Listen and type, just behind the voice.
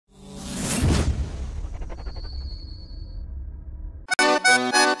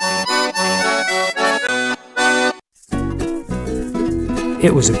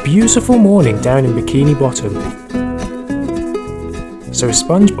It was a beautiful morning down in Bikini Bottom. So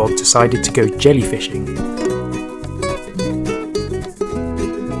SpongeBob decided to go jellyfishing.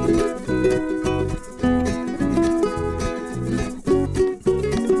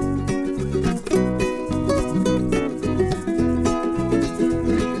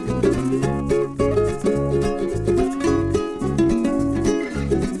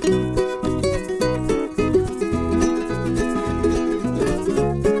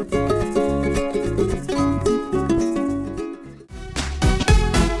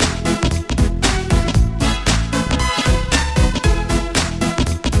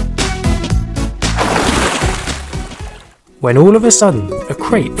 When all of a sudden, a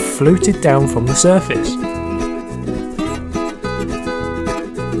crate floated down from the surface.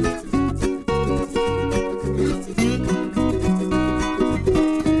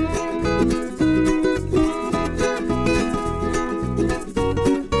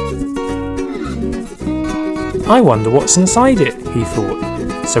 I wonder what's inside it, he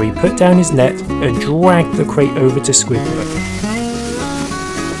thought, so he put down his net and dragged the crate over to Squidward.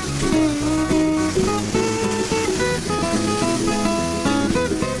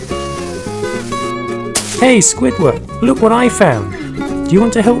 Hey Squidward, look what I found! Do you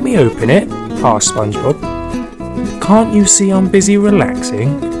want to help me open it? Asked SpongeBob. Can't you see I'm busy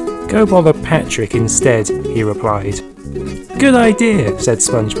relaxing? Go bother Patrick instead, he replied. Good idea, said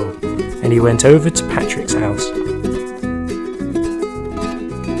SpongeBob, and he went over to Patrick's house.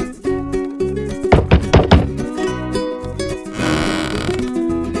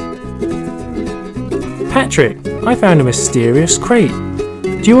 Patrick, I found a mysterious crate.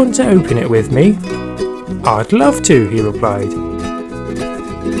 Do you want to open it with me? I'd love to, he replied.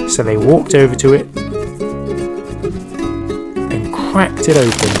 So they walked over to it and cracked it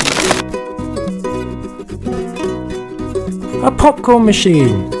open. A popcorn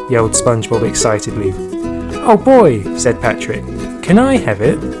machine, yelled SpongeBob excitedly. Oh boy, said Patrick. Can I have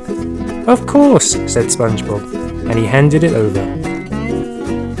it? Of course, said SpongeBob, and he handed it over.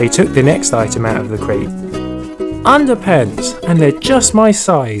 They took the next item out of the crate. Underpants, and they're just my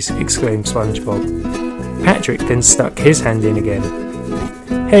size, exclaimed SpongeBob. Patrick then stuck his hand in again.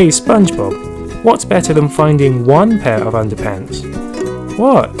 Hey SpongeBob, what's better than finding one pair of underpants?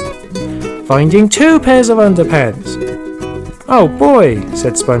 What? Finding 2 pairs of underpants! Oh boy,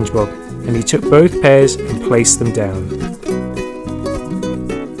 said SpongeBob, and he took both pairs and placed them down.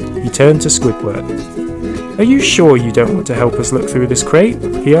 He turned to Squidward. Are you sure you don't want to help us look through this crate?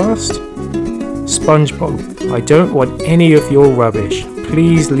 He asked. SpongeBob, I don't want any of your rubbish.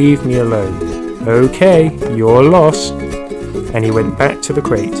 Please leave me alone. Okay, your loss. And he went back to the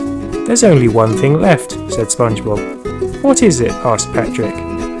crate. There's only one thing left, said SpongeBob. What is it? Asked Patrick.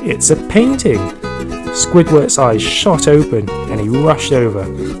 It's a painting. Squidward's eyes shot open and he rushed over.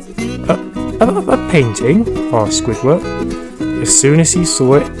 A painting? Asked Squidward. As soon as he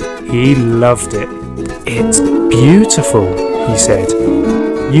saw it, he loved it. It's beautiful, he said.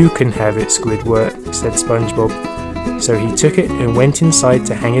 You can have it, Squidward, said SpongeBob. So he took it and went inside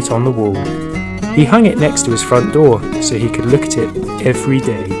to hang it on the wall. He hung it next to his front door so he could look at it every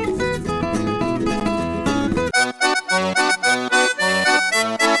day.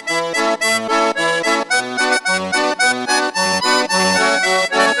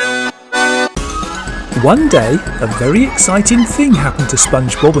 One day, a very exciting thing happened to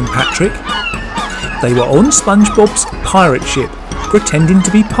SpongeBob and Patrick. They were on SpongeBob's pirate ship, pretending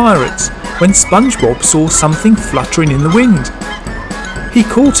to be pirates, when SpongeBob saw something fluttering in the wind. He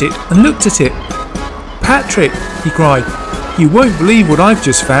caught it and looked at it. Patrick, he cried, you won't believe what I've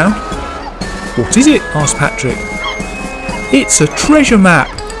just found. What is it? Asked Patrick. It's a treasure map,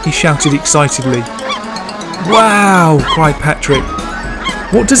 he shouted excitedly. Wow, cried Patrick.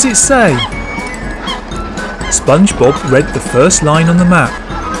 What does it say? SpongeBob read the first line on the map.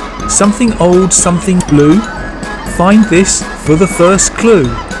 Something old, something blue. Find this for the first clue.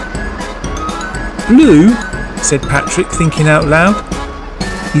 Blue? Said Patrick, thinking out loud.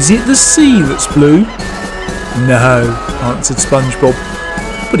 Is it the sea that's blue? No, answered SpongeBob,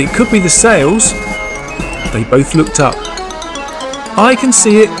 but it could be the sails. They both looked up. I can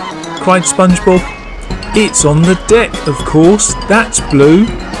see it, cried SpongeBob. It's on the deck, of course, that's blue.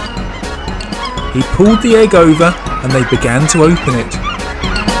 He pulled the egg over and they began to open it.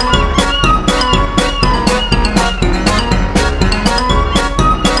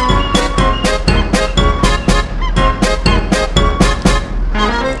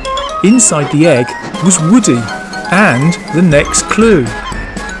 Inside the egg was Woody and the next clue.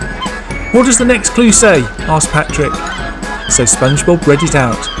 What does the next clue say? Asked Patrick. So SpongeBob read it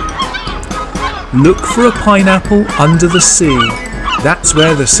out. Look for a pineapple under the sea. That's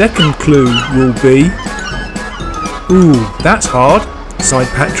where the second clue will be. Ooh, that's hard, sighed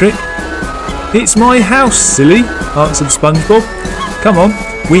Patrick. It's my house, silly, answered SpongeBob. Come on,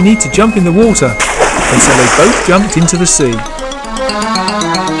 we need to jump in the water. And so they both jumped into the sea.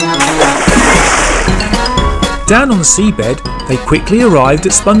 Down on the seabed, they quickly arrived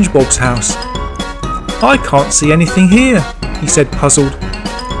at SpongeBob's house. I can't see anything here, he said, puzzled.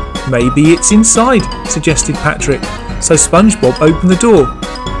 Maybe it's inside, suggested Patrick, so SpongeBob opened the door.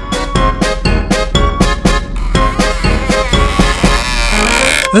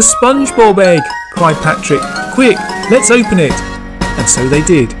 A SpongeBob egg, cried Patrick. Quick, let's open it. And so they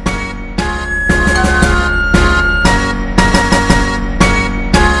did.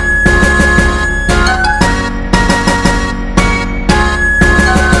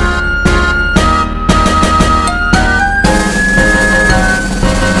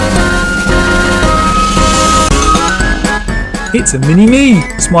 It's a mini-me,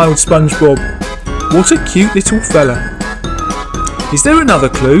 smiled SpongeBob. What a cute little fella. Is there another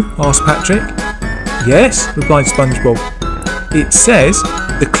clue? Asked Patrick. Yes, replied SpongeBob. It says,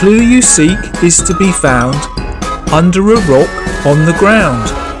 the clue you seek is to be found under a rock on the ground.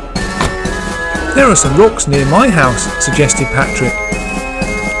 There are some rocks near my house, suggested Patrick.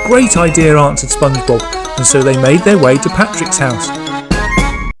 Great idea, answered SpongeBob, and so they made their way to Patrick's house.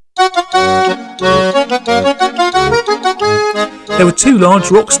 There were 2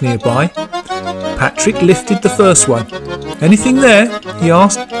 large rocks nearby. Patrick lifted the first one. Anything there? He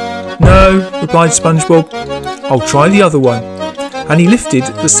asked. No, replied SpongeBob. I'll try the other one. And he lifted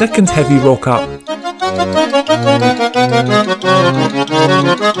the second heavy rock up.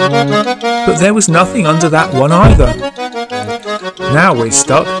 But there was nothing under that one either. Now we're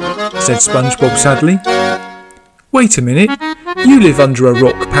stuck, said SpongeBob sadly. Wait a minute, you live under a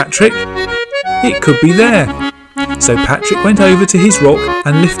rock, Patrick. It could be there. So Patrick went over to his rock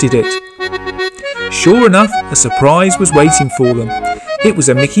and lifted it. Sure enough, a surprise was waiting for them. It was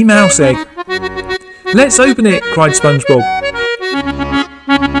a Mickey Mouse egg. Let's open it, cried SpongeBob.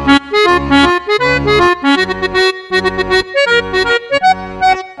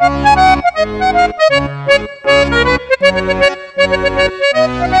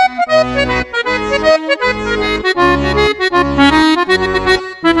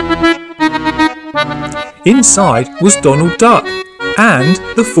 Inside was Donald Duck and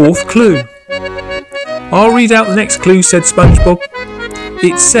the 4th clue. I'll read out the next clue, said SpongeBob.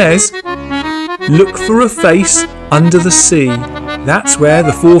 It says, look for a face under the sea. That's where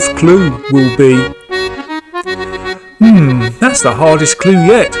the 4th clue will be. That's the hardest clue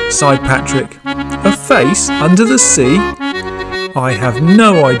yet, sighed Patrick. A face under the sea? I have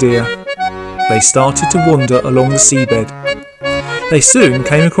no idea. They started to wander along the seabed. They soon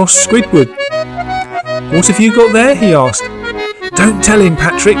came across Squidward. What have you got there? He asked. Don't tell him,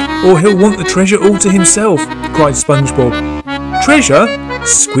 Patrick, or he'll want the treasure all to himself, cried SpongeBob. Treasure?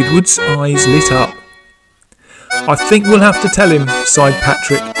 Squidward's eyes lit up. I think we'll have to tell him, sighed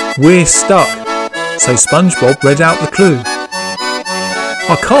Patrick. We're stuck. So SpongeBob read out the clue.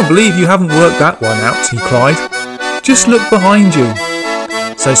 I can't believe you haven't worked that one out, he cried. Just look behind you.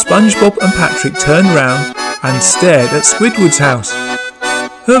 So SpongeBob and Patrick turned round and stared at Squidward's house.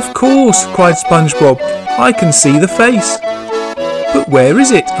 Of course, cried SpongeBob. I can see the face. But where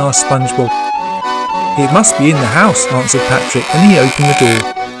is it? Asked SpongeBob. It must be in the house, answered Patrick, and he opened the door.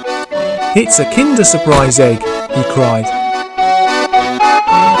 It's a Kinder Surprise egg, he cried.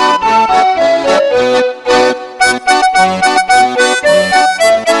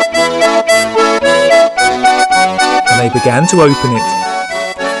 And they began to open it.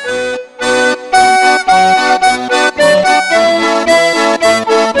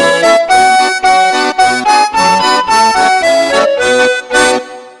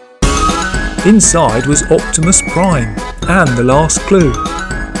 Inside was Optimus Prime and the last clue.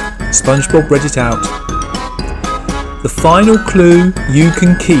 SpongeBob read it out. The final clue you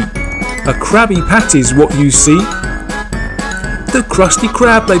can keep. A Krabby Patty's what you see. The Krusty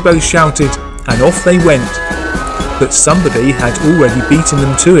Krab, they both shouted, and off they went. But somebody had already beaten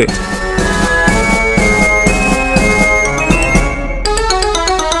them to it.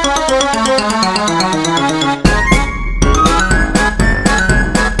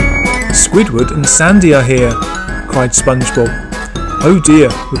 Squidward and Sandy are here, cried SpongeBob. Oh dear,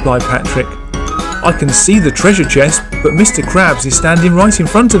 replied Patrick. I can see the treasure chest, but Mr. Krabs is standing right in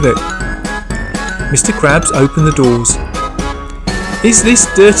front of it. Mr. Krabs opened the doors. Is this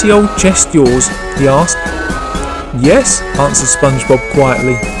dirty old chest yours? He asked. Yes, answered SpongeBob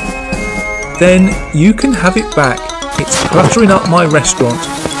quietly. Then you can have it back. It's cluttering up my restaurant,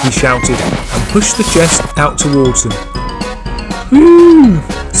 he shouted, and pushed the chest out towards them. Ooh,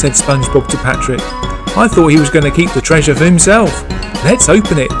 said SpongeBob to Patrick. I thought he was going to keep the treasure for himself. Let's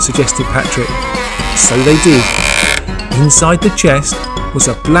open it, suggested Patrick. So they did. Inside the chest was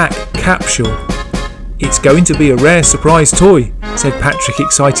a black capsule. It's going to be a rare surprise toy, said Patrick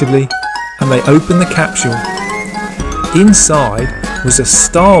excitedly, and they opened the capsule. Inside was a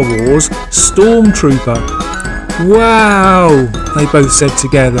Star Wars Stormtrooper. Wow, they both said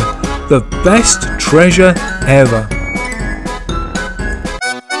together. The best treasure ever.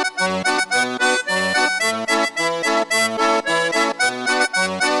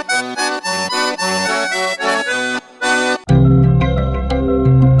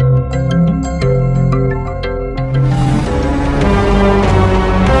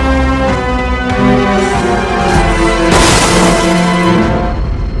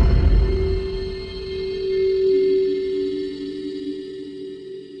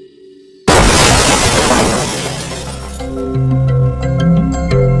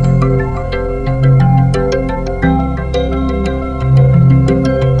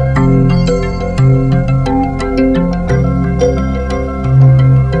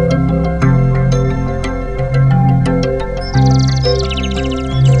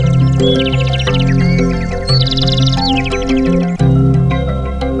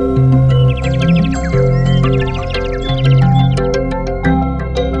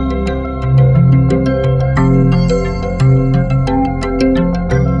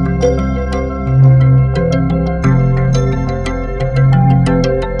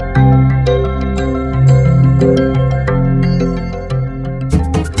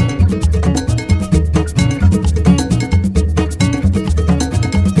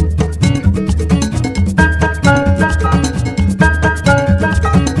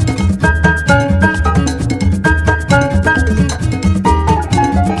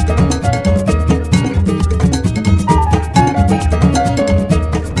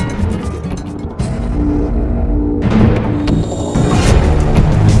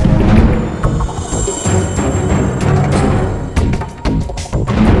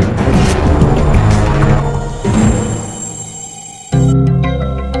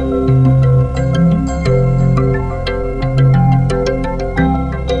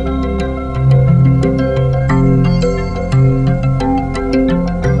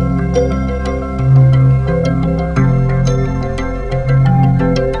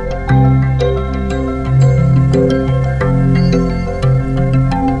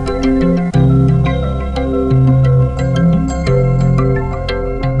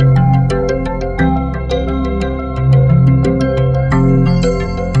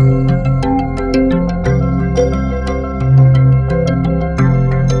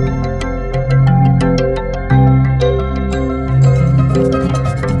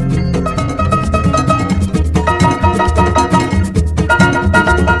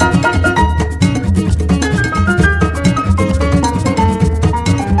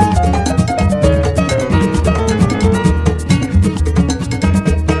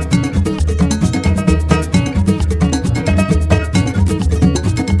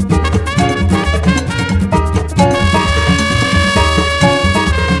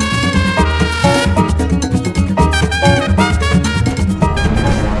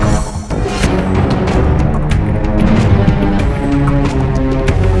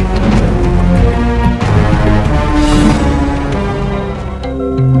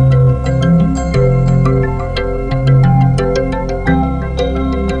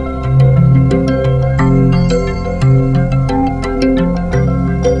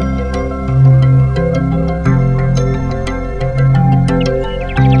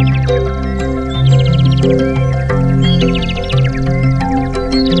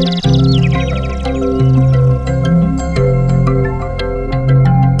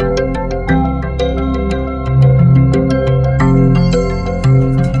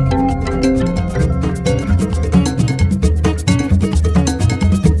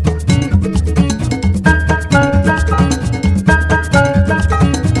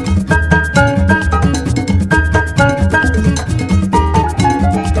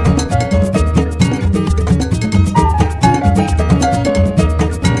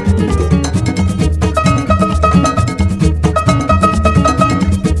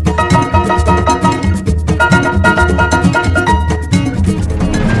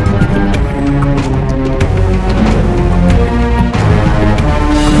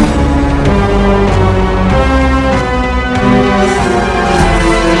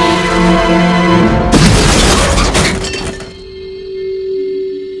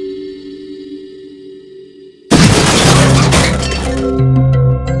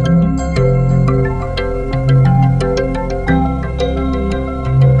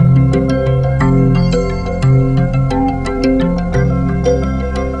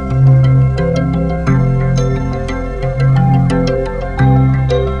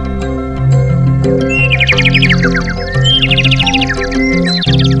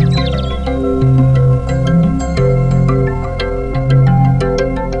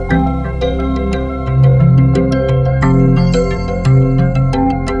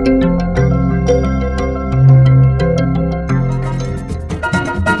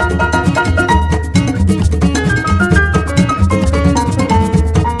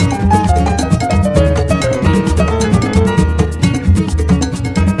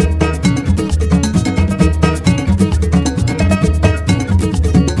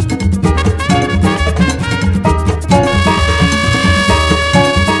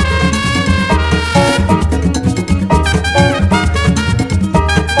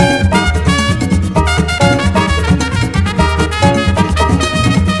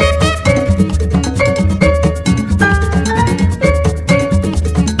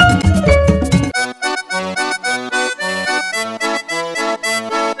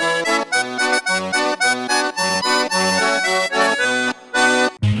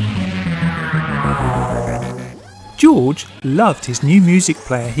 loved his new music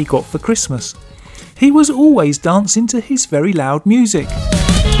player he got for Christmas. He was always dancing to his very loud music.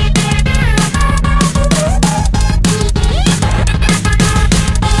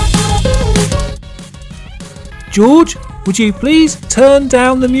 "George, would you please turn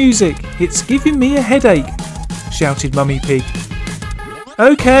down the music? It's giving me a headache," shouted Mummy Pig.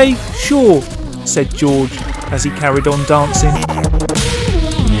 "OK, sure," said George as he carried on dancing.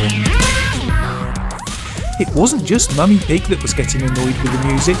 It wasn't just Mummy Pig that was getting annoyed with the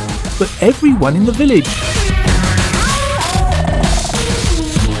music, but everyone in the village.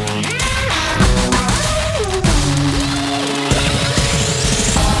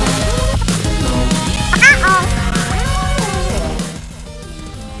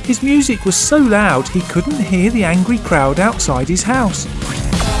 His music was so loud he couldn't hear the angry crowd outside his house.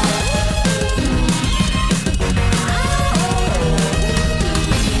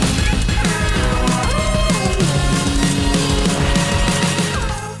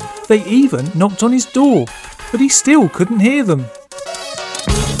 They even knocked on his door, but he still couldn't hear them.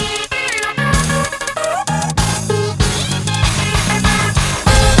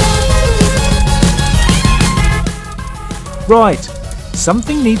 "Right,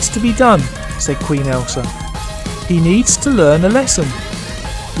 something needs to be done," said Queen Elsa. "He needs to learn a lesson.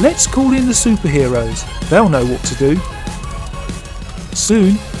 Let's call in the superheroes. They'll know what to do."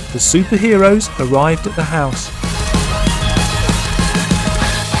 Soon, the superheroes arrived at the house.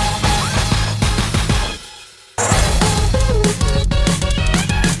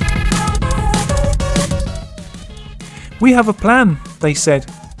 "We have a plan," they said.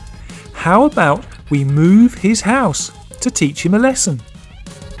 "How about we move his house to teach him a lesson?"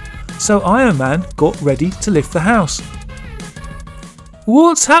 So Iron Man got ready to lift the house.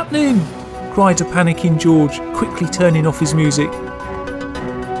 "What's happening?" cried a panicking George, quickly turning off his music.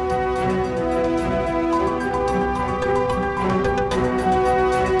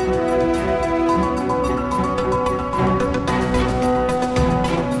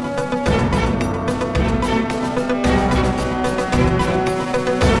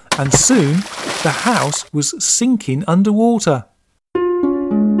 And soon the house was sinking underwater.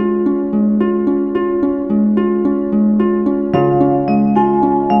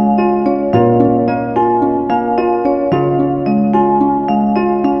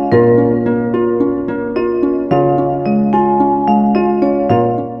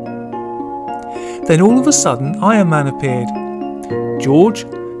 Then all of a sudden Iron Man appeared. "George,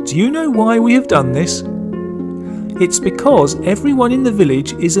 do you know why we have done this?" "It's because everyone in the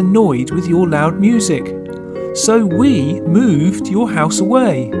village is annoyed with your loud music. So we moved your house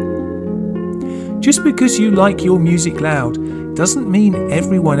away. Just because you like your music loud doesn't mean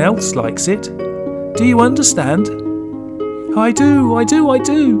everyone else likes it. Do you understand?" I do.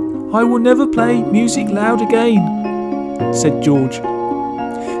 I will never play music loud again," said George.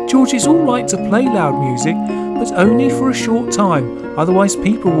 "George, it's all right to play loud music, but only for a short time, otherwise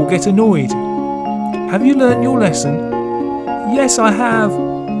people will get annoyed. Have you learnt your lesson?" "Yes, I have."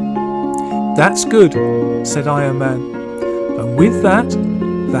 "That's good," said Iron Man. And with that,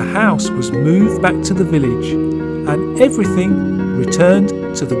 the house was moved back to the village, and everything returned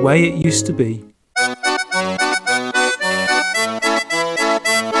to the way it used to be.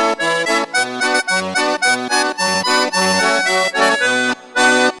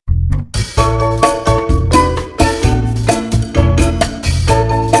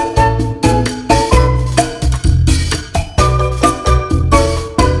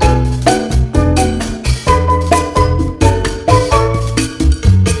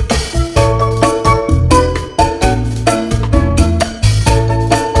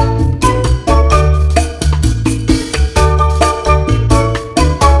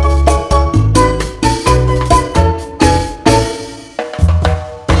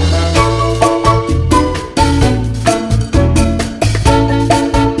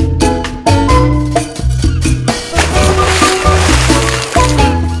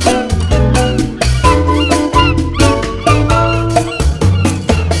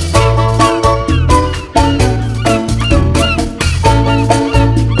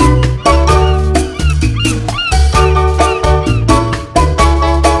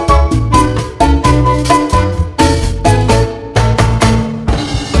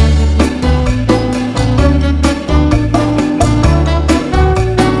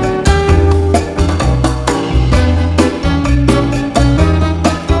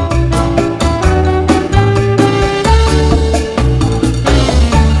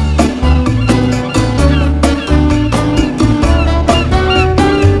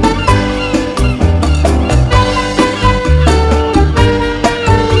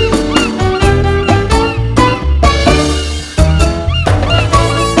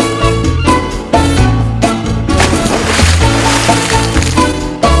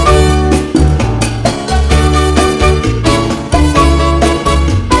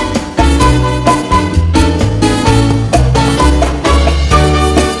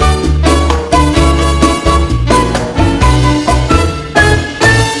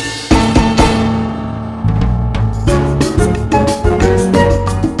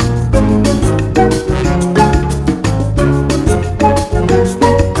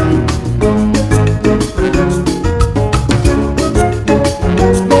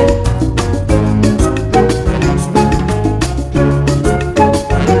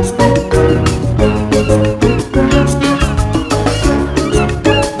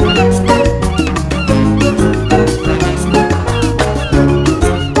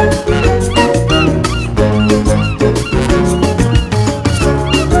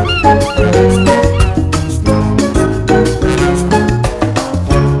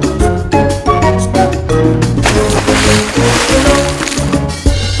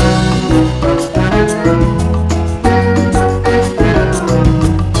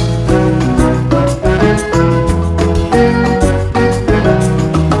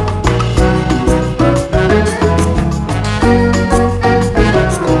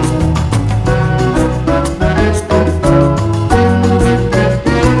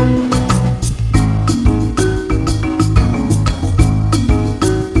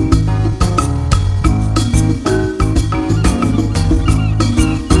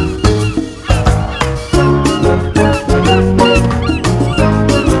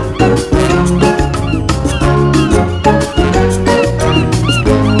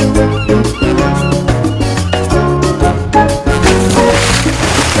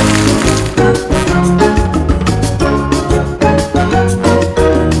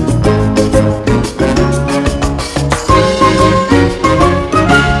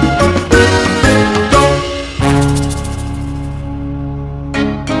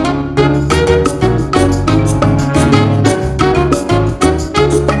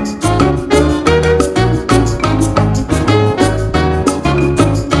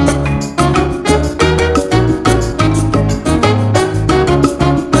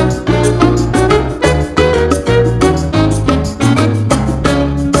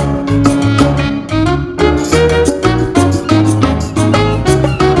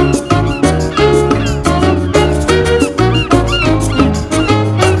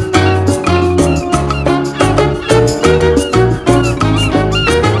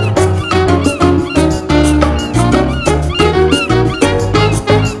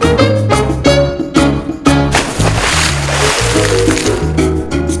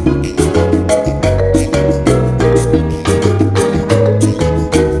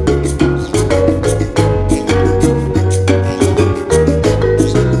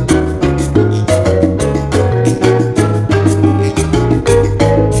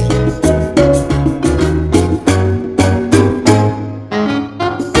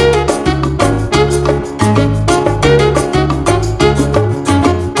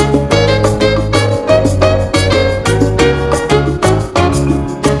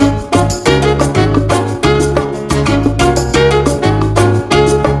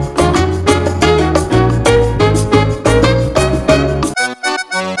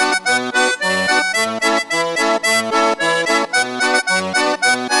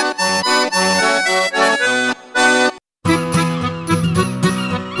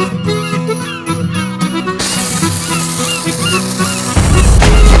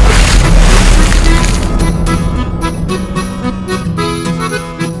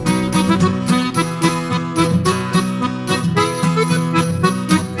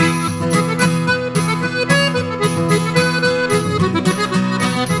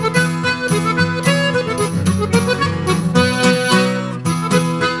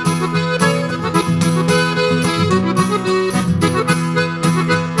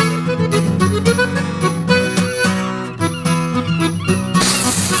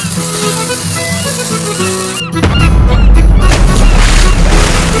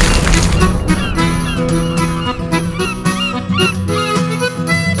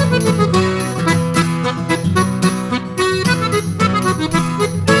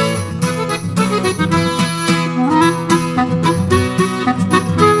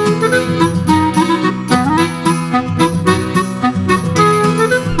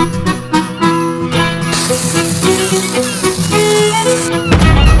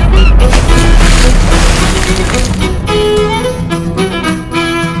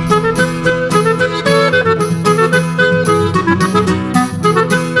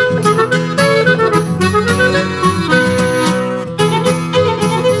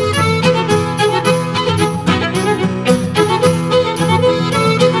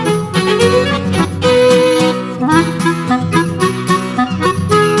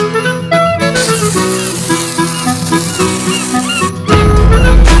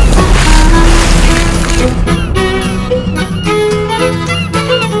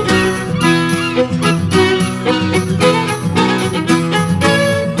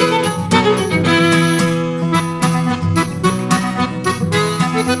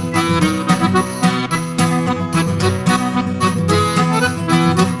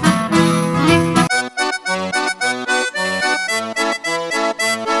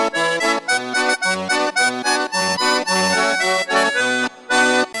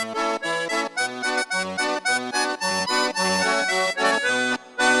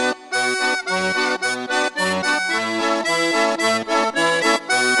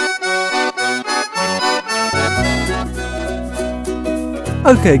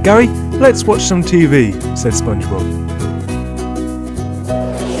 Okay, Gary, let's watch some TV, said SpongeBob.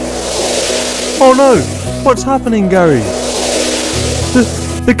 Oh no! What's happening, Gary?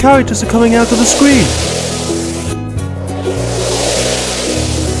 The characters are coming out of the screen!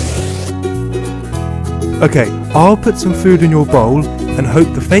 Okay, I'll put some food in your bowl and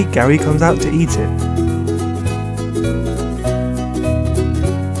hope the fake Gary comes out to eat it.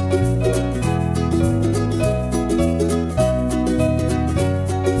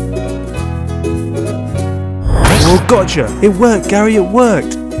 Oh, gotcha! It worked, Gary, it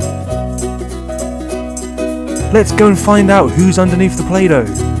worked! Let's go and find out who's underneath the Play-Doh.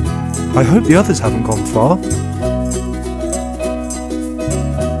 I hope the others haven't gone far.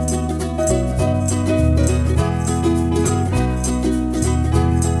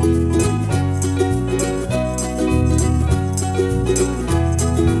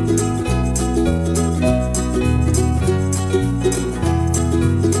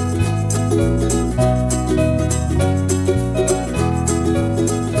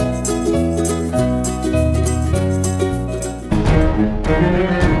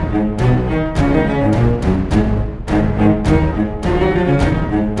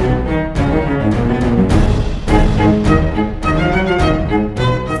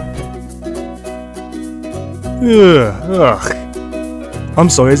 Ugh. I'm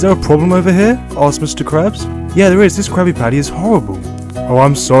sorry, is there a problem over here? Asked Mr. Krabs. Yeah, there is. This Krabby Patty is horrible. Oh,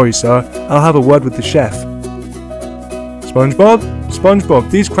 I'm sorry, sir. I'll have a word with the chef. SpongeBob? SpongeBob,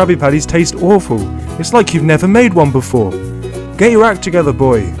 these Krabby Patties taste awful. It's like you've never made one before. Get your act together,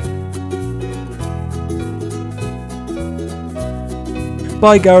 boy.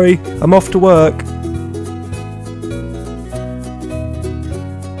 Bye, Gary. I'm off to work.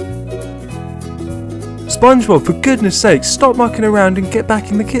 SpongeBob, for goodness sake, stop mucking around and get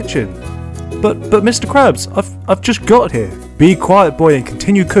back in the kitchen. But Mr. Krabs, I've just got here. Be quiet, boy, and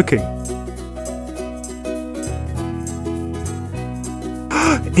continue cooking.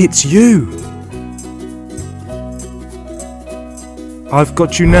 It's you! I've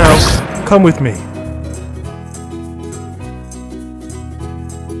got you now. Come with me.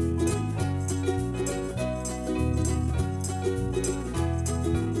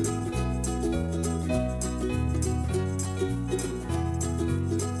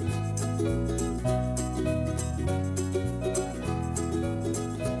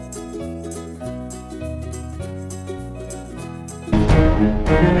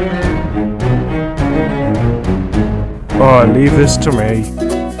 Oh, leave this to me.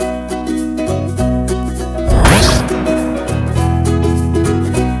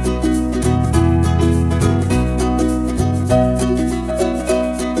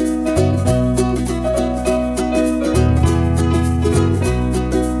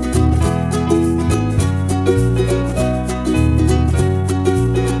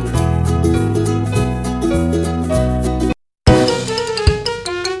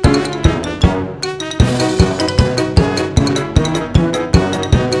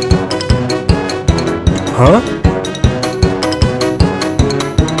 Huh?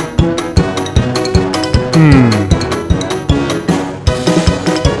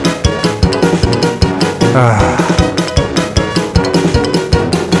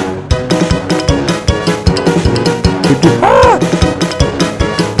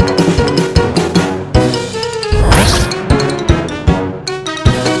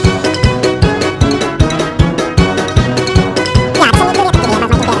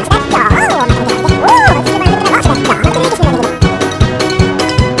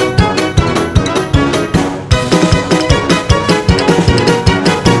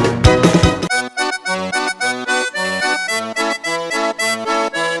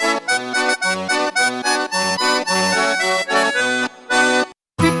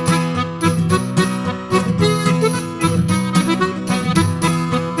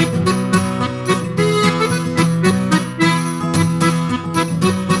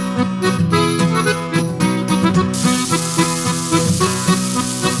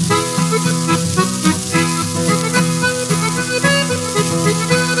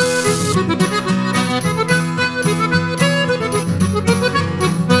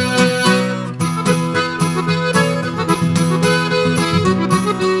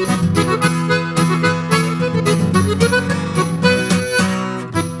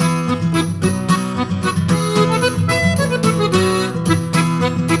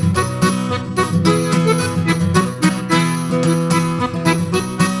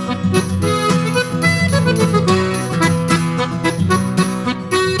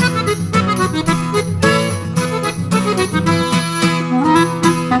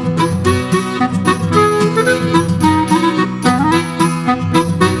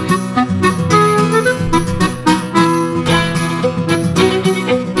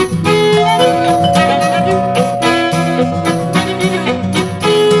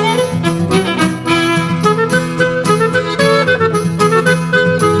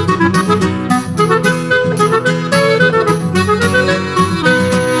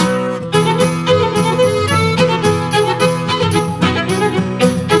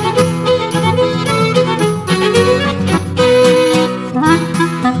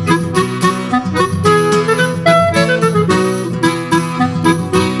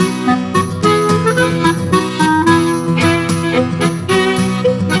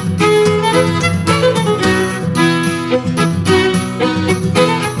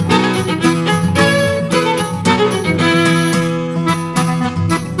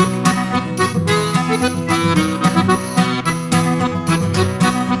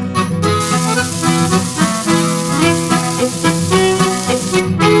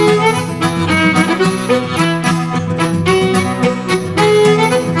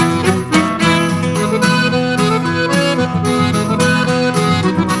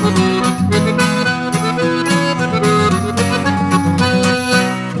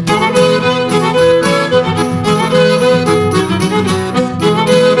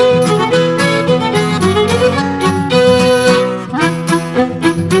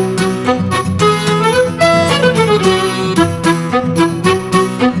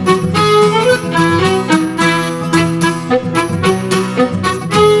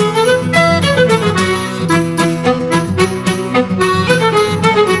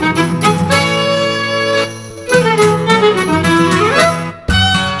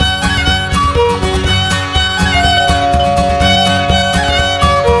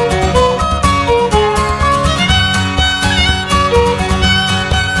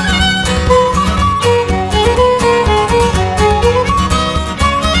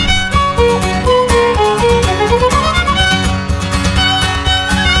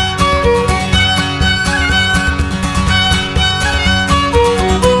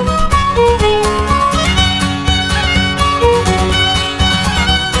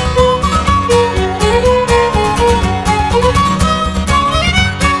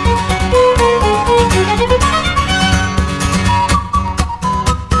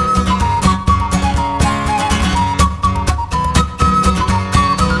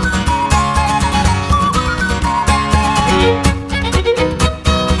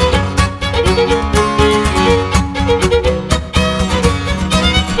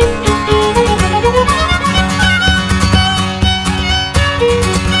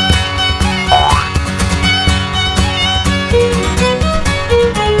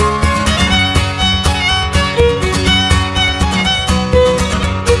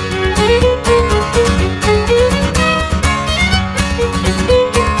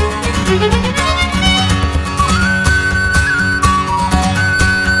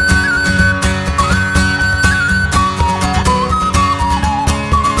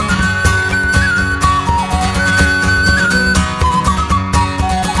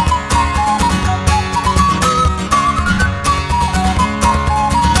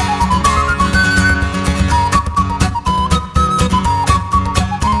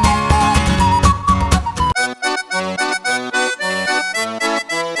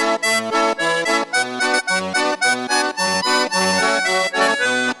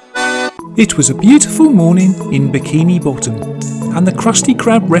 It was a beautiful morning in Bikini Bottom, and the Krusty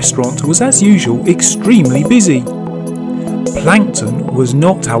Krab restaurant was as usual extremely busy. Plankton was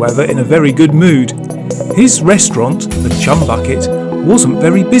not, however, in a very good mood. His restaurant, the Chum Bucket, wasn't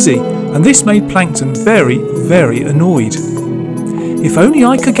very busy, and this made Plankton very, very annoyed. If only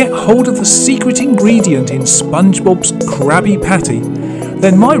I could get hold of the secret ingredient in SpongeBob's Krabby Patty,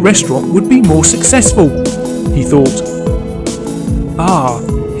 then my restaurant would be more successful, he thought. Ah,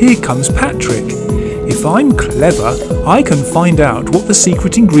 here comes Patrick. If I'm clever, I can find out what the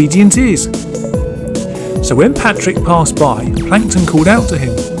secret ingredient is. So when Patrick passed by, Plankton called out to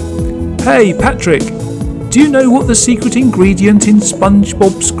him. Hey Patrick, do you know what the secret ingredient in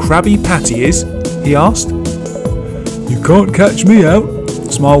SpongeBob's Krabby Patty is? He asked. You can't catch me out,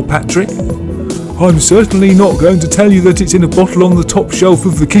 smiled Patrick. I'm certainly not going to tell you that it's in a bottle on the top shelf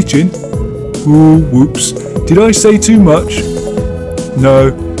of the kitchen. Oh, whoops. Did I say too much?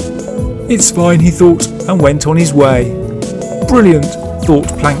 No. It's fine, he thought, and went on his way. Brilliant, thought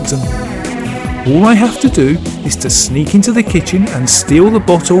Plankton. All I have to do is to sneak into the kitchen and steal the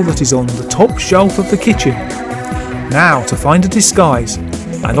bottle that is on the top shelf of the kitchen. Now to find a disguise,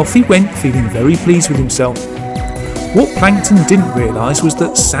 and off he went, feeling very pleased with himself. What Plankton didn't realise was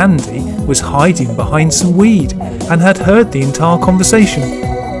that Sandy was hiding behind some weed and had heard the entire conversation.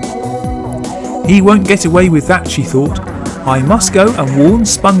 He won't get away with that, she thought. I must go and warn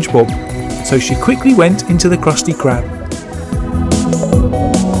SpongeBob. So she quickly went into the Krusty Krab.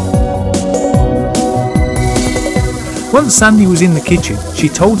 Once Sandy was in the kitchen, she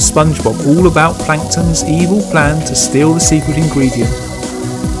told SpongeBob all about Plankton's evil plan to steal the secret ingredient.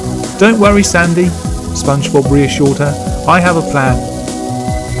 Don't worry, Sandy, SpongeBob reassured her. I have a plan.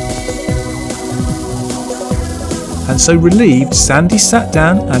 And so relieved, Sandy sat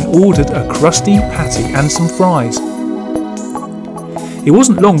down and ordered a Krusty Patty and some fries. It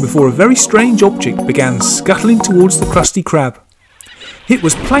wasn't long before a very strange object began scuttling towards the Krusty Krab. It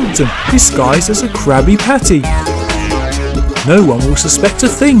was Plankton, disguised as a Krabby Patty. No one will suspect a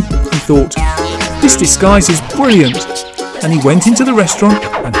thing, he thought. This disguise is brilliant. And he went into the restaurant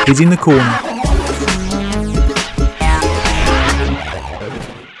and hid in the corner.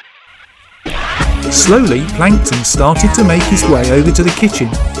 Slowly, Plankton started to make his way over to the kitchen.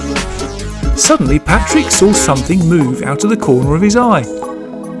 Suddenly, Patrick saw something move out of the corner of his eye.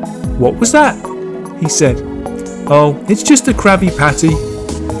 What was that? He said. Oh, it's just a Krabby Patty,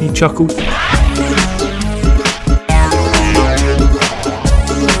 he chuckled.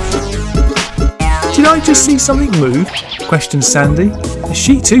 Did I just see something move? Questioned Sandy, as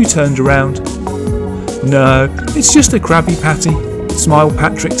she too turned around. No, it's just a Krabby Patty, smiled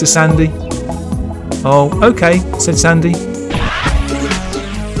Patrick to Sandy. Oh, okay, said Sandy.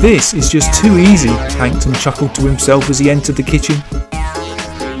 This is just too easy, Plankton chuckled to himself as he entered the kitchen.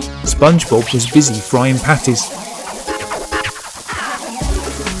 SpongeBob was busy frying patties.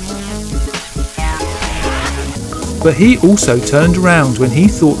 But he also turned around when he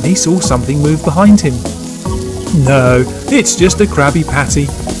thought he saw something move behind him. No, it's just a Krabby Patty,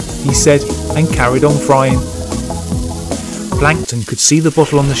 he said, and carried on frying. Plankton could see the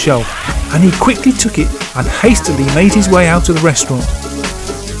bottle on the shelf, and he quickly took it and hastily made his way out of the restaurant.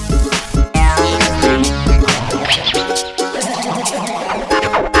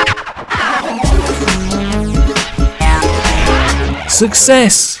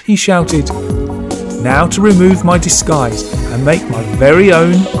 Success! He shouted. Now to remove my disguise and make my very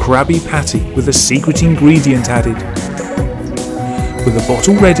own Krabby Patty with a secret ingredient added. With the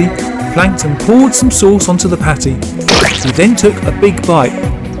bottle ready, Plankton poured some sauce onto the patty. He then took a big bite.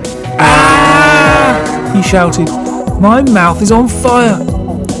 Ah! He shouted. My mouth is on fire!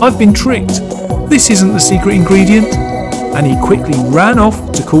 I've been tricked! This isn't the secret ingredient! And he quickly ran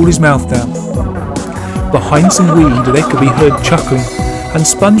off to cool his mouth down. Behind some weed they could be heard chuckling, and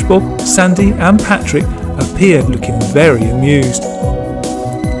SpongeBob, Sandy and Patrick appeared looking very amused.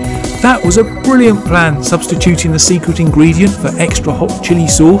 That was a brilliant plan, substituting the secret ingredient for extra hot chili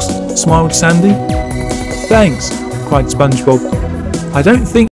sauce, smiled Sandy. Thanks, cried SpongeBob. I don't think